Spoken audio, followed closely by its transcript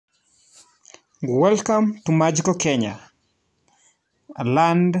Welcome to magical Kenya, a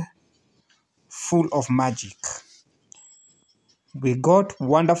land full of magic. We got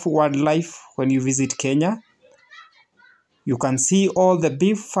wonderful wildlife when you visit Kenya. You can see all the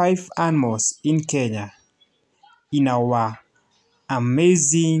big 5 animals in Kenya in our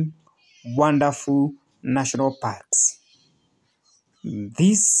amazing, wonderful national parks.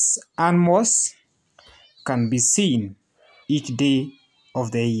 These animals can be seen each day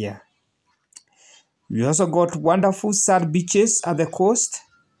of the year. We also got wonderful sand beaches at the coast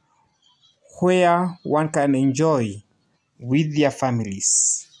where one can enjoy with their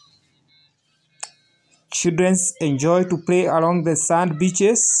families. Children enjoy to play along the sand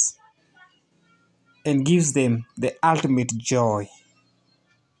beaches and gives them the ultimate joy.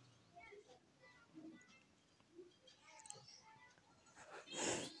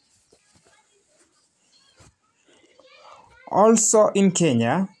 Also in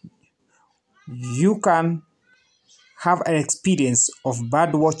Kenya, you can have an experience of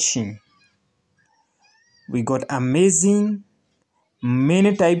bird watching. We got amazing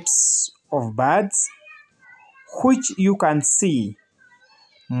many types of birds which you can see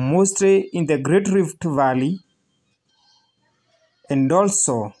mostly in the Great Rift Valley and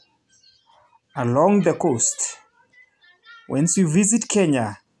also along the coast. Once you visit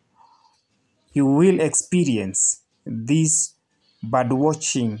Kenya, you will experience these bird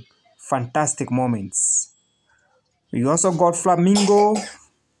watching fantastic moments. We also got flamingo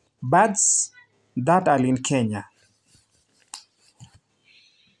birds that are in Kenya.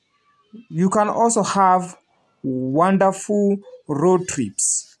 You can also have wonderful road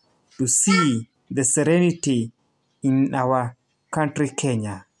trips to see the serenity in our country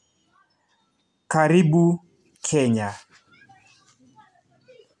Kenya. Karibu Kenya.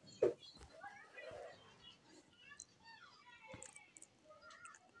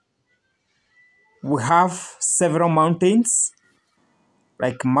 We have several mountains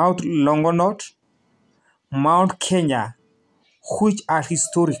like Mount Longonot, Mount Kenya, which are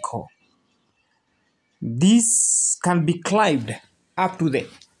historical. These can be climbed up to the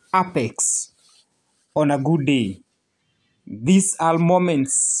apex on a good day. These are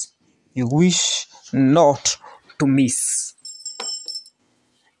moments you wish not to miss.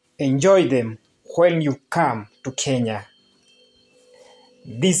 Enjoy them when you come to Kenya.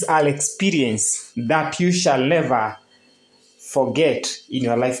 These are experiences that you shall never forget in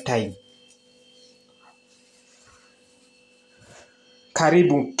your lifetime.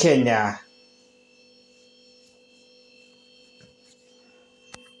 Karibu Kenya.